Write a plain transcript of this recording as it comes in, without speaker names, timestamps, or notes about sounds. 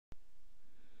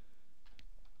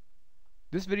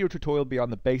This video tutorial will be on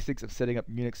the basics of setting up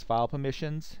Unix file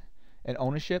permissions and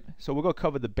ownership. So we're going to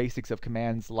cover the basics of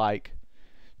commands like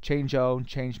CHMOD,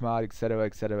 CHMOD, etc.,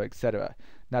 etc., etc.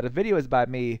 Now the video is by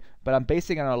me, but I'm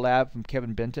basing it on a lab from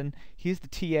Kevin Benton. He's the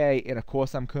TA in a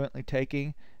course I'm currently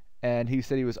taking, and he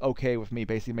said he was okay with me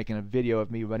basically making a video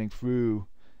of me running through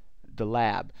the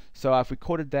lab. So I've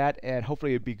recorded that, and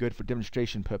hopefully it'd be good for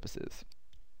demonstration purposes.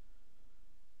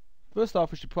 First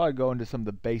off, we should probably go into some of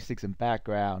the basics and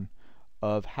background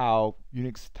of how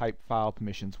Unix type file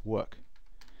permissions work.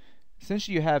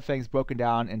 Essentially, you have things broken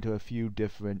down into a few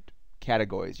different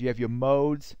categories. You have your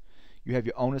modes, you have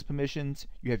your owner's permissions,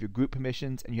 you have your group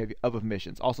permissions, and you have your other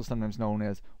permissions, also sometimes known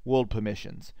as world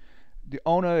permissions. The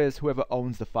owner is whoever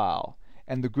owns the file,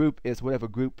 and the group is whatever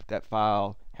group that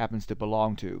file happens to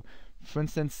belong to. For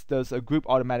instance, there's a group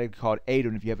automatically called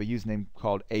Adrian if you have a username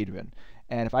called Adrian.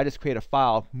 And if I just create a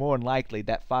file, more than likely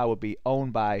that file will be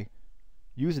owned by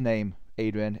username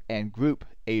Adrian and group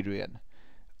Adrian.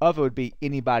 Other would be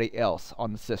anybody else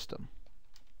on the system.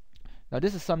 Now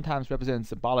this is sometimes represented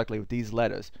symbolically with these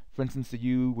letters. For instance, the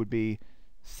U would be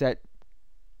set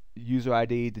user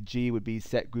ID, the G would be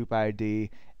set group ID,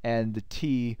 and the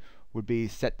T would be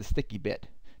set the sticky bit.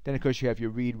 Then of course you have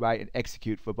your read, write, and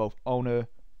execute for both owner,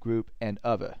 group, and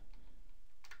other.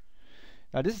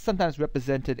 Now this is sometimes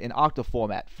represented in octal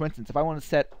format. For instance, if I want to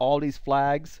set all these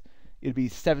flags, it'd be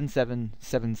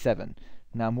 7777.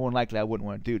 Now more than likely I wouldn't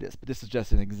want to do this, but this is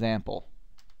just an example.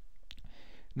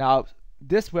 Now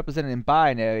this represented in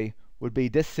binary would be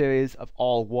this series of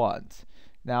all ones.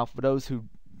 Now for those who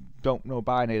don't know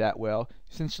binary that well,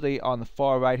 essentially on the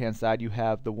far right hand side you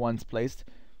have the ones placed,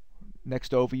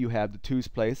 next over you have the twos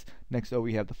placed, next over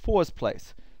you have the fours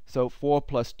placed. So 4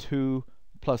 plus 2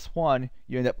 plus 1,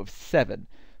 you end up with 7.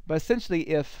 But essentially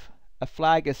if a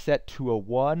flag is set to a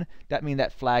 1, that means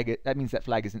that flag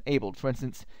is enabled. For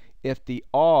instance, if the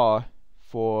R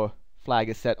for flag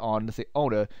is set on, let's say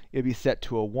owner, it'll be set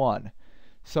to a 1.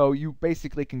 So you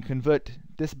basically can convert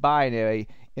this binary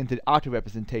into the octal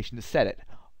representation to set it.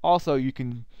 Also, you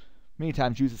can many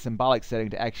times use a symbolic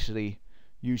setting to actually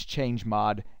use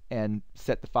CHMOD and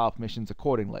set the file permissions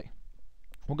accordingly.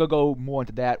 We're going to go more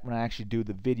into that when I actually do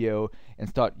the video and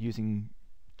start using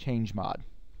CHMOD.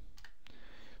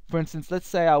 For instance, let's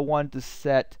say I want to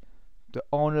set the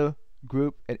owner,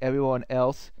 group, and everyone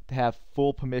else to have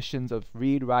full permissions of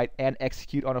read, write, and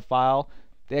execute on a file.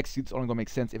 The execute's only going to make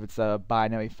sense if it's a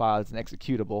binary file, it's an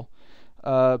executable.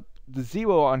 The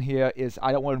 0 on here is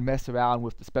I don't want to mess around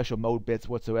with the special mode bits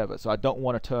whatsoever, so I don't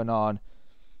want to turn on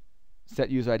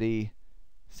set user ID,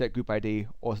 set group ID,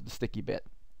 or the sticky bit.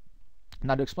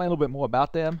 Now to explain a little bit more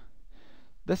about them,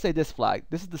 let's say this flag.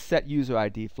 This is the set user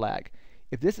ID flag.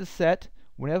 If this is set,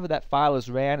 whenever that file is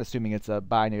ran, assuming it's a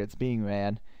binary that's being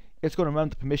ran, it's going to run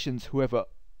the permissions whoever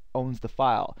owns the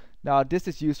file. Now this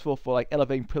is useful for like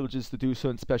elevating privileges to do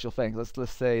certain special things.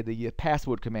 Let's say the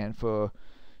password command for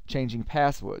changing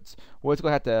passwords. Or it's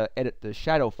going to have to edit the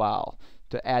shadow file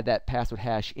to add that password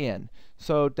hash in.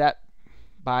 So that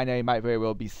binary might very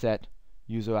well be set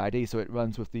user ID, so it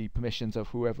runs with the permissions of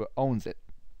whoever owns it.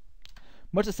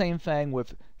 Much the same thing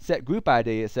with set group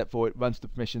ID, except for it runs the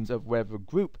permissions of whatever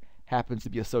group happens to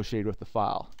be associated with the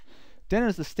file. Then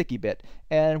there's the sticky bit,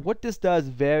 and what this does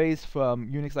varies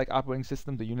from Unix-like operating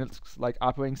system to Unix-like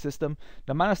operating system.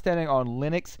 Now my understanding on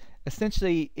Linux,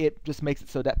 essentially it just makes it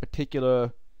so that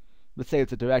particular, let's say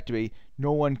it's a directory,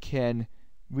 no one can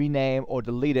rename or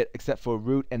delete it except for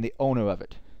root and the owner of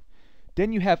it.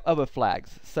 Then you have other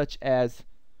flags, such as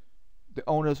the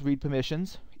owner's read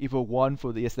permissions, either 1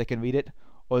 for the yes they can read it,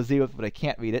 or 0 if they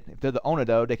can't read it. If they're the owner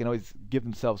though, they can always give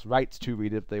themselves rights to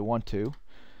read it if they want to.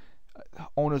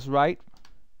 Owner's write,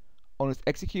 owner's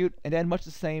execute, and then much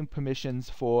the same permissions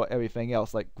for everything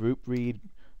else, like group read,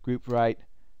 group write,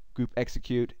 group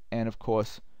execute, and of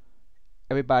course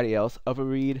everybody else, other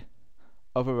read,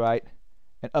 other write,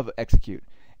 and other execute.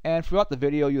 And throughout the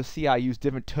video you'll see I use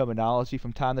different terminology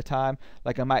from time to time,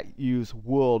 like I might use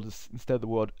world instead of the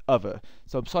word other.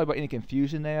 So I'm sorry about any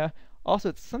confusion there. Also,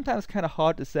 it's sometimes kind of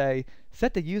hard to say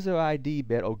set the user ID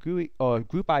bit or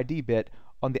group ID bit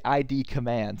on the ID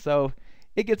command. So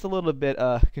it gets a little bit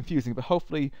confusing, but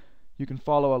hopefully you can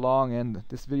follow along and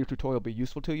this video tutorial will be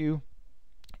useful to you.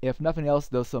 If nothing else,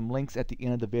 there's some links at the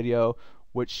end of the video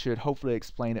which should hopefully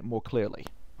explain it more clearly.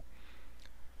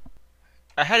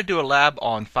 I had to do a lab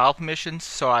on file permissions,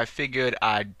 so I figured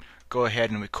I'd go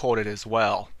ahead and record it as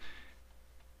well.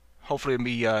 Hopefully it'll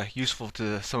be useful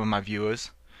to some of my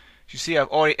viewers. As you see, I've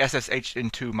already SSH'd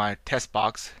into my test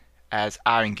box as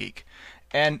Iron Geek.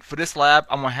 And for this lab,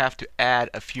 I'm going to have to add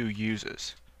a few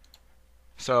users.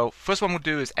 So first one we'll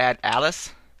do is add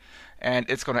Alice. and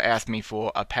it's going to ask me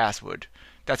for a password.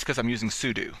 That's because I'm using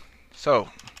sudo. So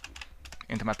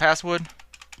enter my password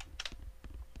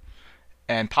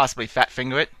and possibly fat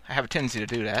finger it. I have a tendency to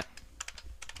do that.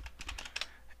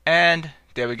 And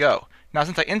there we go. Now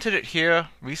since I entered it here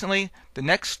recently, the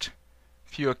next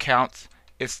few accounts,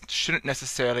 it shouldn't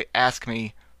necessarily ask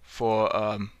me for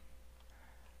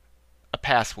a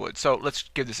password. So let's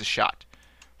give this a shot.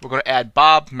 We're going to add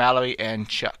Bob, Mallory, and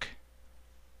Chuck.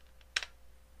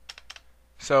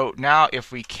 So now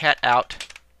if we cat out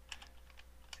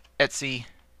Etsy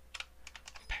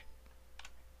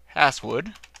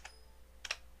password,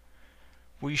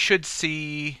 we should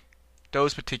see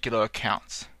those particular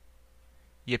accounts.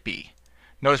 Yippee.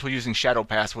 Notice we're using shadow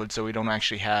passwords, so we don't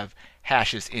actually have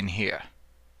hashes in here.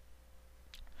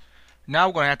 Now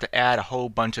we're going to have to add a whole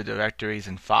bunch of directories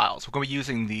and files. We're going to be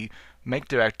using the make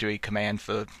directory command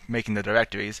for making the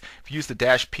directories. If you use the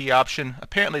 -p option,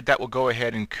 apparently that will go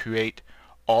ahead and create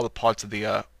all the parts of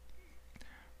the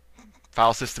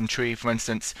file system tree. For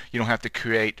instance, you don't have to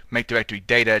create make directory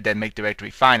data, then make directory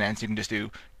finance. You can just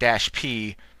do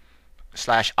 -p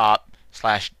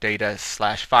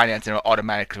 /op/data/finance, and it will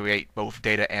automatically create both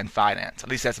data and finance. At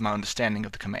least that's my understanding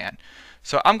of the command.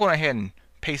 So I'm going ahead and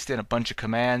paste in a bunch of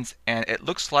commands, and it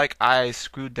looks like I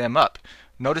screwed them up.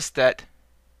 Notice that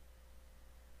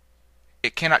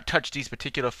it cannot touch these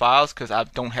particular files because I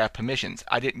don't have permissions.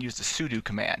 I didn't use the sudo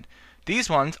command.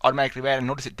 These ones automatically ran, and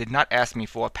notice it did not ask me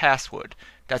for a password.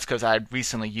 That's because I had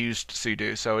recently used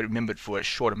sudo, so it remembered for a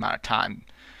short amount of time.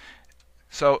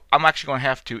 So I'm actually going to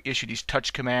have to issue these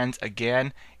touch commands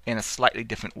again in a slightly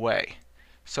different way.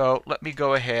 So let me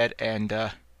go ahead and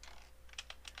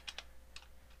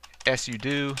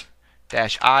sudo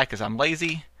 -i because I'm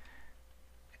lazy,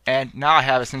 and now I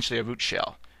have essentially a root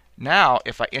shell. Now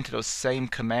if I enter those same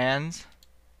commands,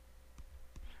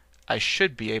 I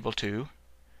should be able to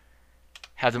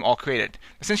have them all created.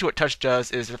 Essentially what touch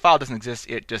does is if the file doesn't exist,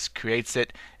 it just creates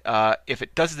it. If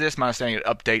it does this, my understanding it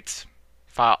updates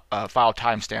file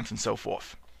timestamps and so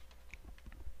forth.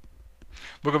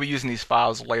 We're going to be using these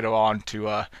files later on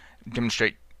to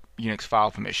demonstrate Unix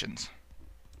file permissions.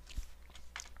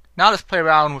 Now let's play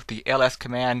around with the ls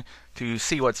command to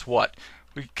see what's what.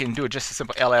 We can do just a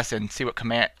simple ls and see what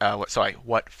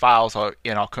what files are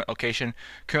in our current location.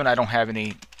 Currently I don't have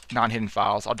any non-hidden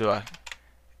files. I'll do a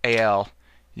al.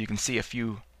 You can see a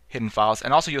few hidden files,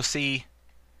 and also you'll see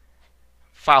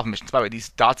file permissions. By the way, these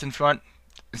dots in front,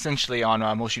 essentially on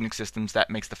most Unix systems, that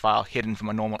makes the file hidden from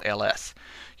a normal ls.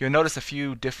 You'll notice a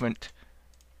few different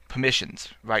permissions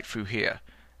right through here.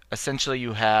 Essentially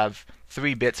you have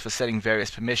 3 bits for setting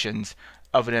various permissions,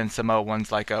 other than some other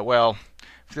ones like, well,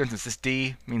 for instance, this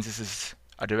D means this is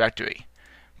a directory.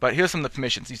 But here's some of the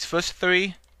permissions. These first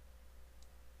 3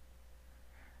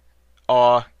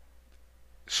 are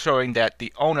showing that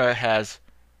the owner has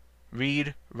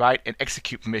read, write, and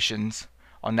execute permissions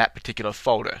on that particular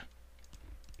folder.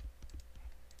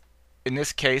 In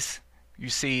this case, you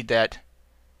see that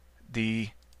the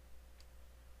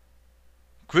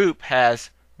group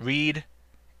has read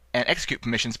and execute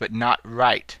permissions but not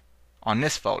write on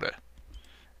this folder,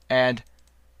 and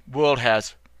world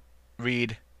has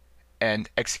read and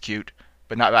execute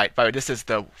but not write. By the way, this is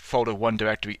the folder 1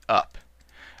 directory up.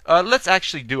 Let's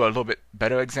actually do a little bit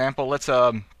better example. Let's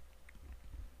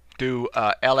do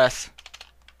ls-l.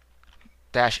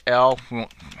 We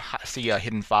won't see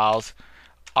hidden files.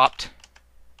 Opt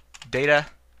data,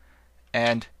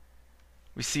 and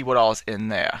we see what all is in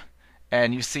there.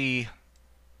 And you see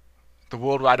the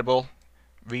world writable,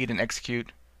 read and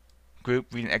execute,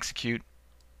 group, read and execute,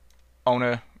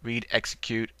 owner, read,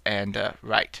 execute, and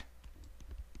write.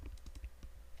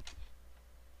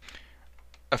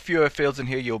 A few other fields in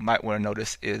here you might want to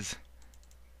notice is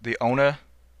the owner,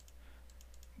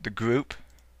 the group,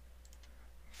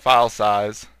 file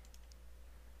size,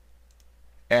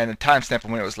 and the timestamp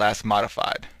of when it was last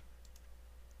modified,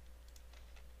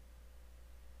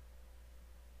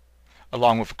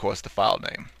 along with, of course, the file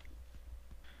name.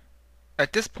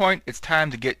 At this point, it's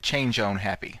time to get CHMOD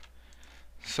happy.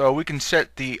 So we can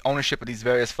set the ownership of these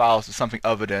various files to something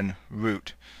other than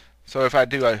root. So if I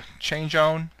do a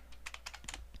CHMOD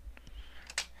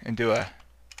and do a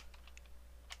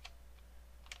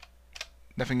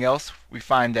nothing else, we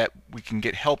find that we can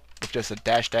get help with just a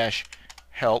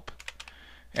 --help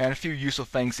and a few useful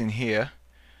things in here.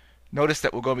 Notice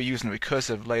that we're going to be using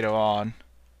recursive later on,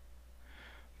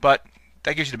 but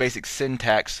that gives you the basic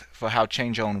syntax for how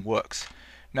CHMOD works.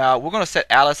 Now we're going to set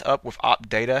Alice up with opt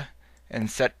data and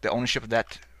set the ownership of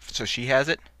that so she has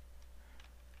it.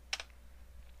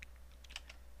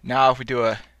 Now if we do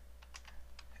a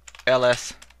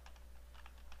ls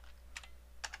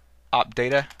op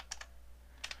data,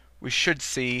 we should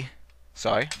see,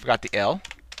 sorry, I forgot the L.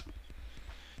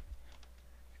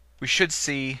 We should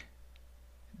see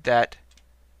that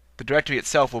the directory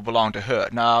itself will belong to her.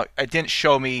 Now, it didn't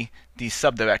show me the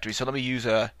subdirectory, so let me use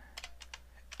a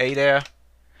there,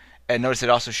 and notice it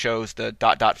also shows the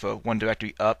dot dot for one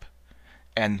directory up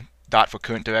and dot for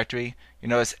current directory. You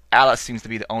notice Alice seems to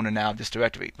be the owner now of this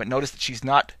directory, but notice that she's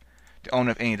not the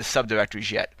owner of any of the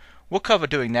subdirectories yet. We'll cover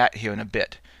doing that here in a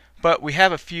bit, but we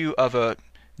have a few other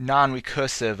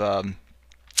non-recursive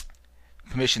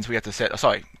permissions we have to set,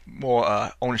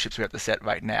 more ownerships we have to set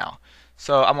right now.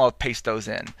 So I'm going to paste those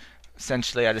in.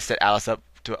 Essentially, I just set Alice up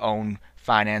to own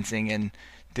financing, and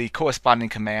the corresponding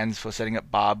commands for setting up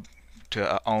Bob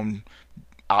to own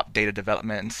op data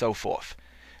development and so forth.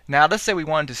 Now, let's say we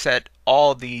wanted to set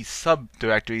all the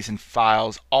subdirectories and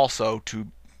files also to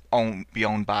be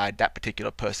owned by that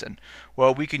particular person.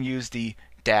 Well, we can use the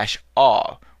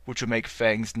 -R, which will make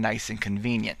things nice and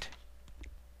convenient.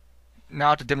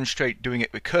 Now, to demonstrate doing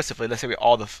it recursively, let's say we have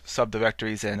all the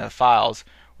subdirectories and files,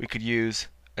 we could use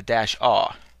a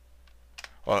 -R,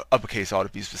 or uppercase R to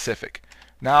be specific.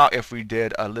 Now, if we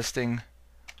did a listing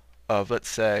of, let's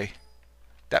say,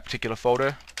 that particular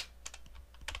folder,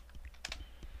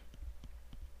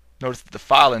 notice that the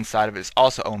file inside of it is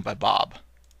also owned by Bob,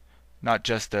 not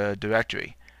just the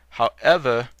directory.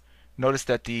 However, notice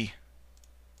that the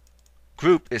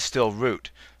group is still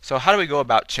root. So how do we go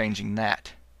about changing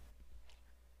that?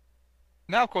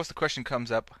 Now, of course, the question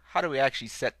comes up, how do we actually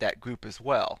set that group as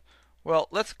well? Well,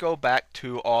 let's go back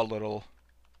to our little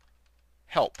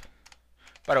help.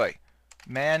 By the way,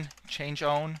 man change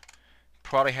own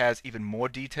probably has even more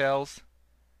details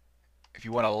if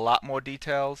you want a lot more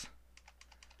details.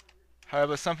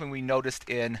 However, something we noticed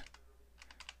in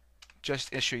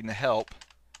just issuing the help,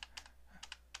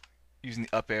 using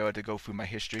the up arrow to go through my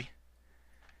history,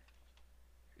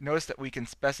 notice that we can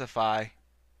specify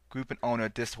group and owner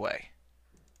this way.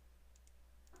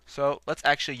 So let's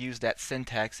actually use that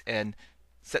syntax and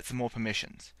set some more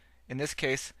permissions. In this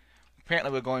case,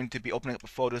 apparently we're going to be opening up a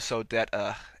folder so that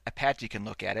Apache can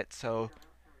look at it. So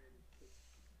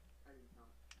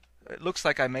it looks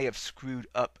like I may have screwed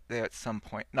up there at some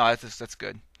point. No, that's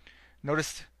good.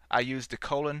 Notice I used the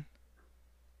colon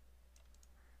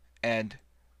and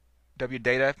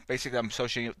wdata. Basically, I'm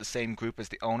associating it with the same group as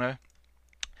the owner.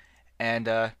 And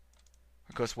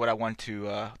of course, what I want to,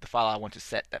 the file I want to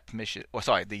set that permission, or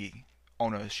sorry, the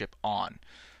ownership on.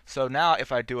 So now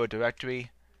if I do a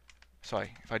directory,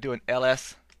 if I do an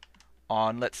ls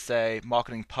on, let's say,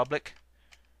 marketing public,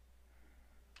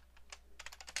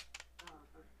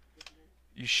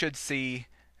 you should see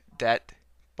that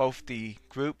both the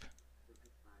group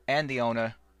and the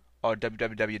owner are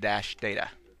www-data.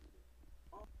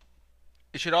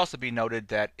 It should also be noted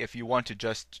that if you want to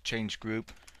just change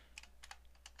group,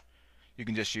 you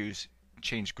can just use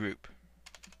change group.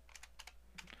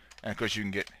 And of course you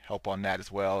can get help on that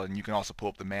as well, and you can also pull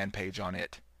up the man page on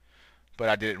it. But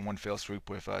I did it in one fell swoop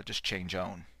with just change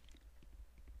own.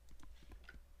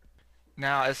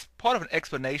 Now, as part of an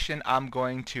explanation, I'm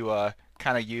going to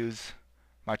kind of use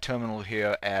my terminal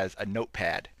here as a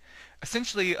notepad.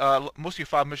 Essentially, most of your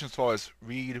file permissions as far as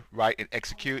read, write, and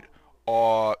execute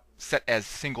are set as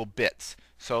single bits.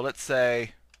 So let's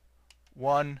say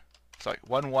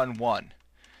 111.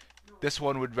 This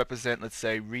one would represent, let's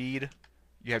say, read,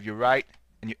 you have your write,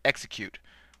 and you execute.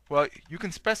 Well, you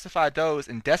can specify those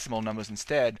in decimal numbers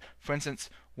instead. For instance,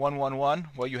 111,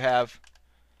 well, you have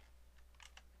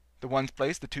the ones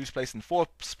place, the twos place, and the fours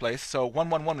place. So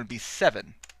 111 would be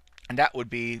 7. And that would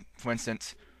be, for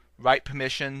instance, write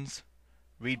permissions,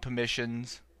 read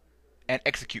permissions, and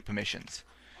execute permissions.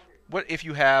 What if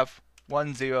you have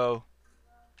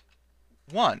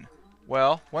 101?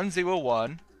 Well,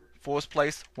 101, fours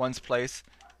place, ones place,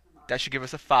 that should give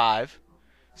us a 5.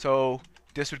 So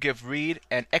this would give read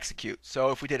and execute.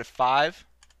 So if we did a 5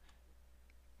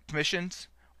 permissions,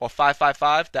 or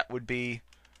 555, that would be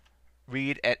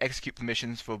read and execute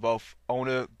permissions for both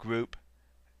owner, group,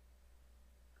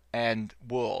 and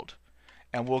world.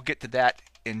 And we'll get to that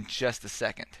in just a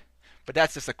second. But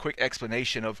that's just a quick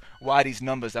explanation of why these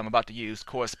numbers I'm about to use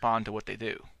correspond to what they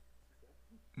do.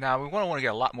 Now we want to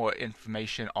get a lot more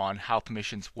information on how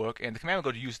permissions work, and the command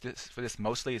we're going to use for this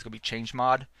mostly is going to be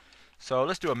CHMOD. So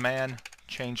let's do a man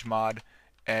CHMOD,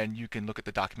 and you can look at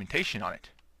the documentation on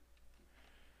it.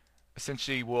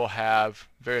 Essentially, we'll have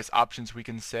various options we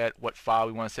can set, what file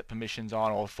we want to set permissions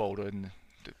on, or folder, and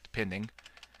depending.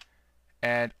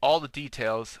 And all the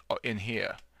details are in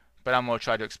here, but I'm going to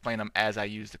try to explain them as I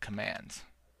use the commands.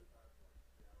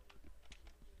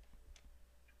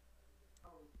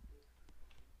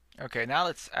 Okay, now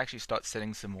let's actually start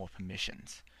setting some more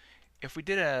permissions. If we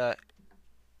did a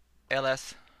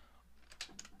ls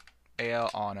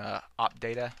al on op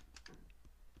data,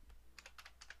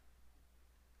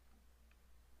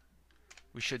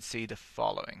 we should see the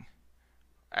following.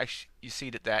 Actually, you see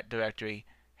that that directory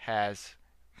has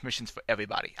permissions for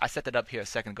everybody. I set that up here a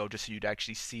second ago just so you'd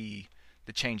actually see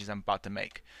the changes I'm about to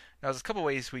make. Now there's a couple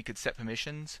ways we could set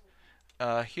permissions.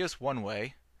 Here's one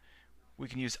way. We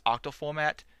can use octal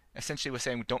format. Essentially we're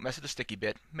saying we don't mess with the sticky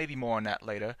bit. Maybe more on that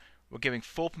later. We're giving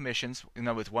full permissions, in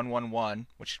other words 111,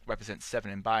 which represents 7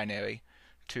 in binary,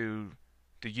 to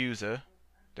the user,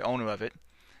 the owner of it,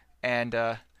 and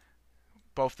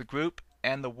both the group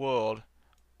and the world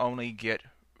only get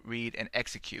read and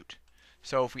execute.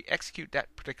 So if we execute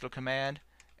that particular command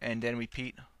and then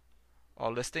repeat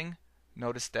our listing,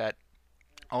 notice that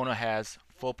owner has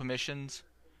full permissions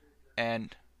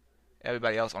and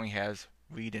everybody else only has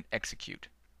read and execute.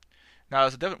 Now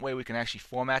there's a different way we can actually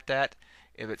format that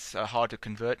if it's hard to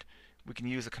convert. We can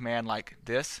use a command like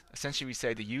this. Essentially we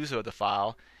say the user of the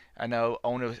file. I know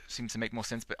owner seems to make more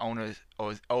sense, but owner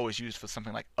is always used for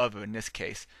something like other in this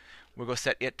case. We're going to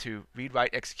set it to read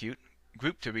write execute,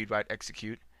 group to read write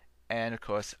execute, and of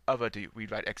course other to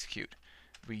read write execute.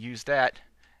 We use that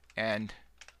and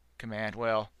command,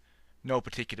 well, no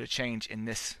particular change in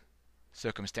this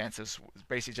circumstances. It's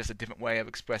basically just a different way of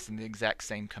expressing the exact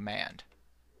same command.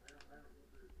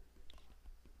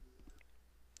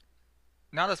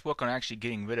 Now let's work on actually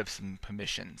getting rid of some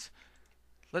permissions.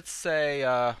 Let's say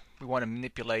we want to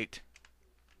manipulate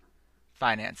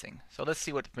financing. So let's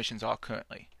see what the permissions are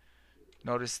currently.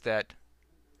 Notice that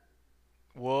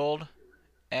world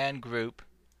and group,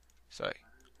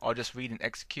 are just read and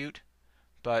execute,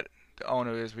 but the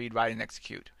owner is read, write, and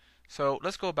execute. So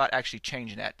let's go about actually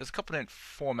changing that. There's a couple different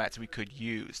formats we could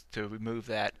use to remove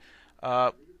that.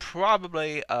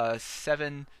 Probably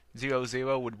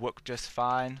 700 would work just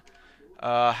fine.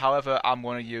 However, I'm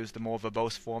going to use the more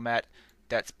verbose format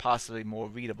that's possibly more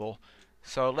readable.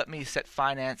 So let me set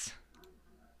finance,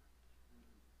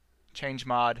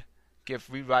 CHMOD, give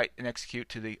read, write, and execute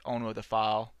to the owner of the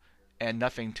file, and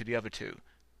nothing to the other two.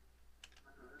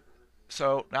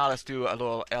 So now let's do a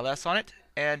little ls on it,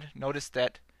 and notice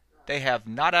that they have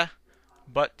nada,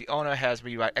 but the owner has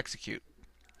read, write, execute.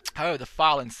 However, the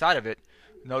file inside of it,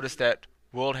 notice that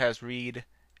world has read,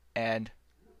 and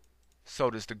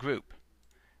so does the group.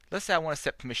 Let's say I want to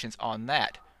set permissions on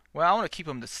that. Well, I want to keep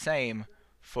them the same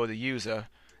for the user,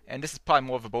 and this is probably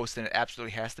more verbose than it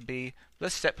absolutely has to be.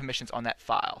 Let's set permissions on that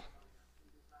file.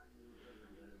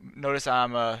 Notice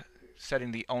I'm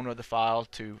setting the owner of the file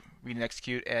to read and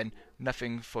execute, and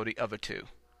nothing for the other two.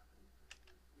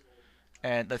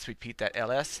 And let's repeat that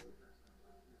ls.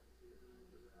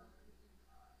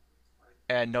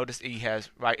 And notice he has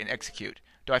write and execute.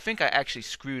 Though I think I actually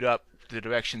screwed up the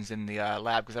directions in the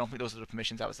lab because I don't think those are the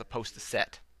permissions I was supposed to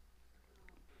set.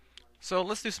 So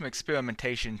let's do some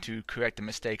experimentation to correct the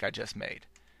mistake I just made.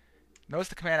 Notice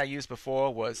the command I used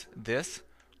before was this.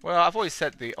 Well, I've always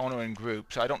set the owner and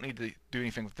group, so I don't need to do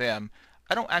anything with them.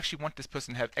 I don't actually want this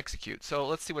person to have execute. So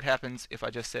let's see what happens if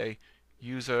I just say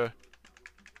user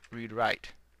read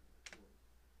write.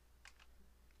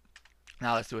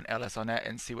 Now let's do an ls on that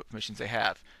and see what permissions they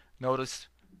have. Notice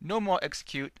no more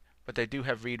execute, but they do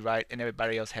have read write, and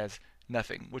everybody else has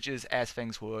nothing, which is as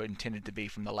things were intended to be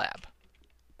from the lab.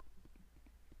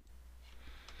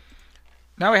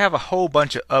 Now we have a whole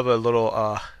bunch of other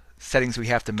little settings we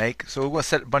have to make. So we're going to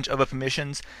set a bunch of other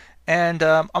permissions, and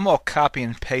I'm going to copy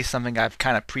and paste something I've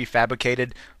kind of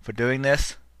prefabricated for doing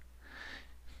this.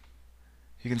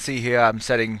 You can see here I'm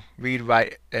setting read,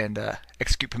 write, and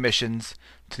execute permissions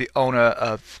to the owner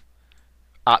of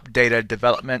op data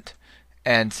development,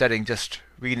 and setting just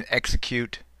read and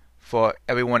execute for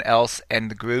everyone else and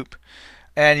the group.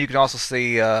 And you can also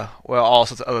see well, all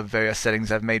sorts of other various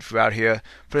settings I've made throughout here.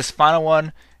 For this final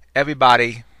one,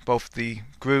 everybody, both the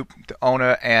group, the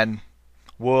owner, and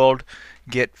world,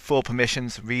 get full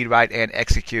permissions, read, write, and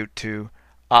execute to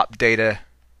op data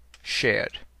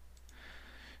shared.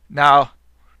 Now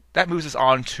that moves us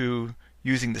on to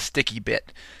using the sticky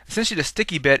bit. Essentially the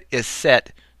sticky bit is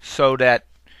set so that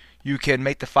you can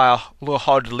make the file a little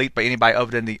hard to delete by anybody other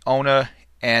than the owner,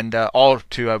 and or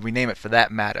to rename it for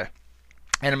that matter.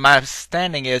 And my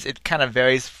understanding is it kind of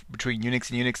varies between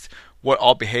Unix and Unix what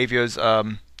all behaviors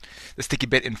the sticky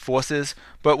bit enforces,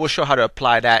 but we'll show how to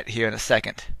apply that here in a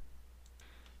second.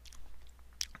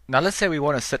 Now let's say we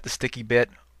want to set the sticky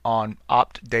bit on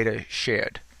opt data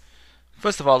shared.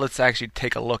 First of all, let's actually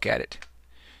take a look at it.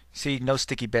 See, no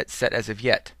sticky bit set as of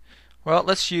yet. Well,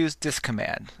 let's use this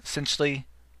command. Essentially,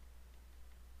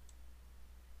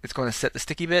 it's going to set the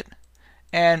sticky bit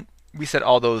and reset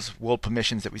all those world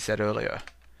permissions that we set earlier.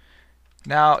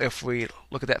 Now if we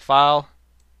look at that file,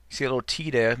 you see a little T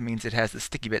there, means it has the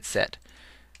sticky bit set.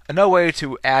 Another way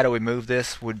to add or remove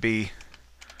this would be,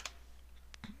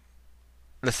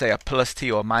 let's say, a plus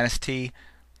T or a minus T.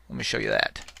 Let me show you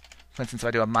that. For instance, if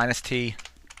I do a minus T,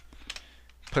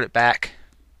 put it back,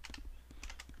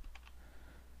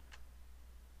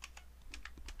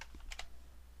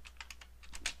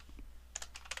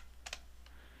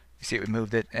 you see it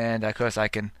removed it, and of course I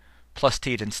can plus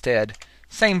T it instead.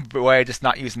 Same way, just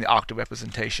not using the octa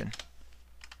representation.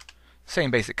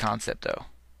 Same basic concept though.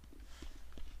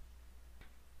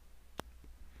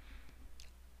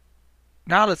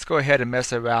 Now let's go ahead and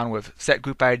mess around with set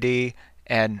group ID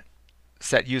and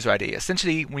set user ID.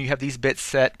 Essentially, when you have these bits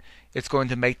set, it's going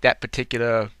to make that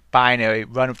particular binary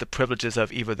run with the privileges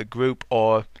of either the group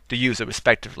or the user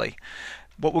respectively.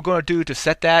 What we're going to do to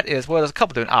set that is, well, there's a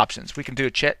couple different options. We can do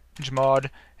a CHMOD,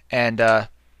 and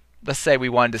let's say we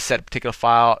wanted to set a particular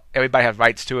file, everybody has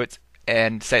rights to it,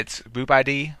 and set its group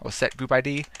ID or set group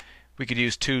ID. We could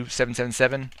use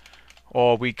 2777,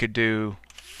 or we could do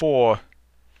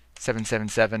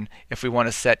 4777 if we want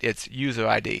to set its user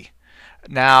ID.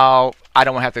 Now, I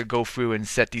don't want to have to go through and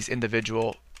set these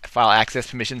individual file access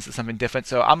permissions to something different,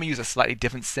 so I'm going to use a slightly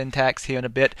different syntax here in a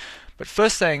bit. But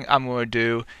first thing I'm going to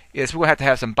do is we're going to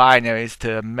have some binaries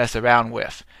to mess around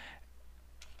with.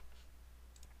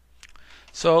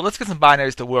 So let's get some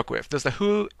binaries to work with. There's the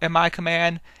whoami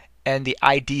command and the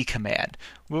ID command.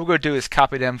 What we're going to do is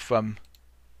copy them from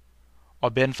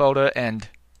our bin folder and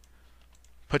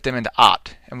put them into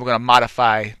opt, and we're going to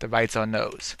modify the rights on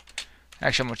those.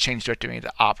 Actually, I'm going to change directory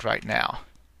to opt right now.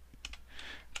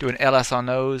 Do an ls on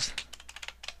those,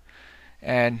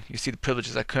 and you see the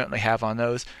privileges I currently have on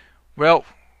those. Well,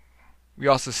 we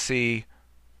also see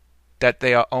that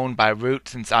they are owned by root,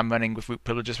 since I'm running with root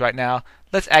privileges right now.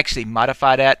 Let's actually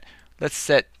modify that. Let's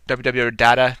set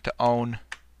www.data to own,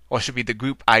 or should be the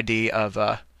group ID of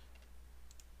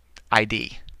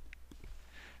ID.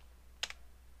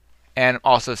 And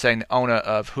also setting the owner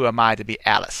of whoami to be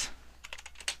Alice.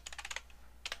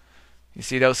 You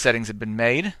see those settings have been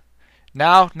made.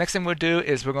 Now, next thing we'll do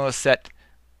is we're going to set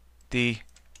the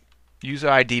user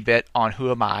ID bit on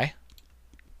whoami.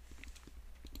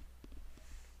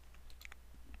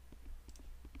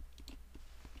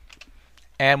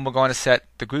 And we're going to set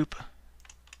the group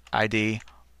ID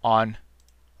on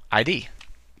ID.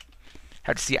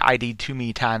 Have to see ID too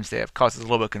many times there. It causes a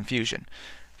little bit of confusion.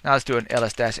 Now let's do an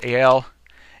ls-al.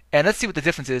 And let's see what the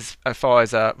difference is as far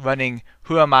as running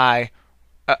whoami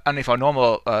underneath our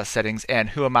normal settings and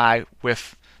whoami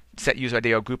with set user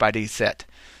ID or group ID set.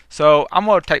 So I'm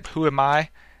going to type whoami.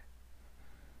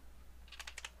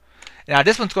 Now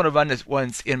this one's going to run this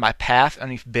one's in my path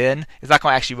underneath bin. It's not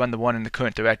going to actually run the one in the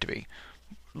current directory.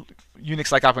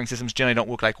 Unix-like operating systems generally don't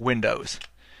work like Windows.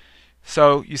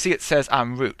 So you see it says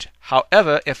I'm root.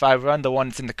 However, if I run the one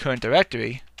that's in the current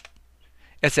directory,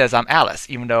 it says I'm Alice,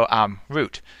 even though I'm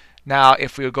root. Now,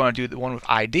 if we were going to do the one with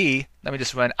ID, let me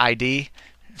just run ID,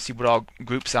 see what all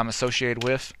groups I'm associated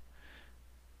with.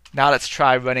 Now let's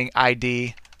try running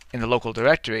ID in the local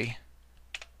directory,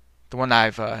 the one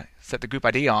I've set the group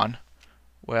ID on.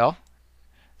 Well,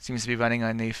 it seems to be running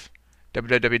underneath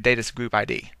www.data's group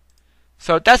ID.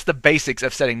 So that's the basics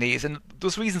of setting these, and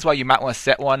those reasons why you might want to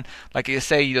set one, like you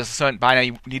say there's a certain binary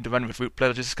you need to run with root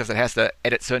privileges because it has to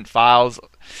edit certain files.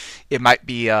 It might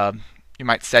be you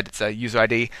might set it's a user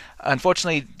ID.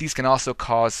 Unfortunately, these can also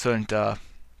cause certain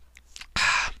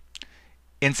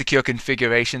insecure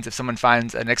configurations. If someone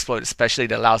finds an exploit especially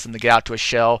that allows them to get out to a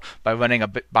shell by running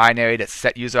a binary that's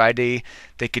set user ID,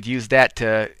 they could use that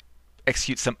to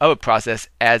execute some other process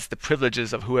as the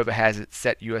privileges of whoever has it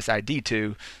set USID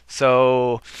to.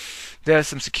 So there's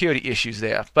some security issues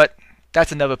there, but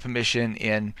that's another permission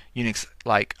in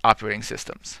Unix-like operating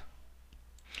systems.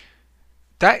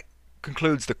 That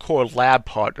concludes the core lab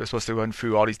part. We're supposed to run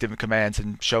through all these different commands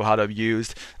and show how they're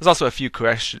used. There's also a few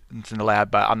corrections in the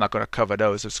lab, but I'm not going to cover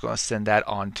those. I'm just going to send that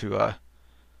on to the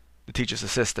teacher's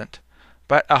assistant.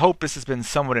 But I hope this has been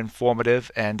somewhat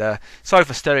informative, and sorry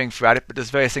for stuttering throughout it, but there's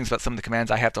various things about some of the commands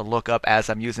I have to look up as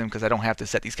I'm using them because I don't have to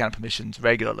set these kind of permissions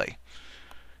regularly.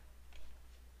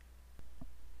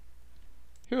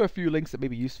 Here are a few links that may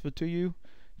be useful to you.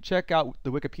 Check out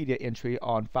the Wikipedia entry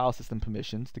on file system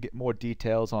permissions to get more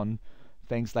details on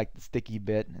things like the sticky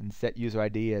bit and set user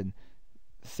ID and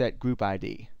set group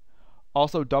ID.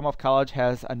 Also, Dartmouth College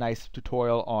has a nice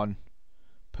tutorial on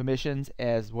permissions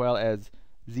as well as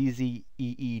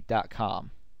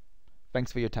zzee.com.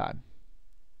 Thanks for your time.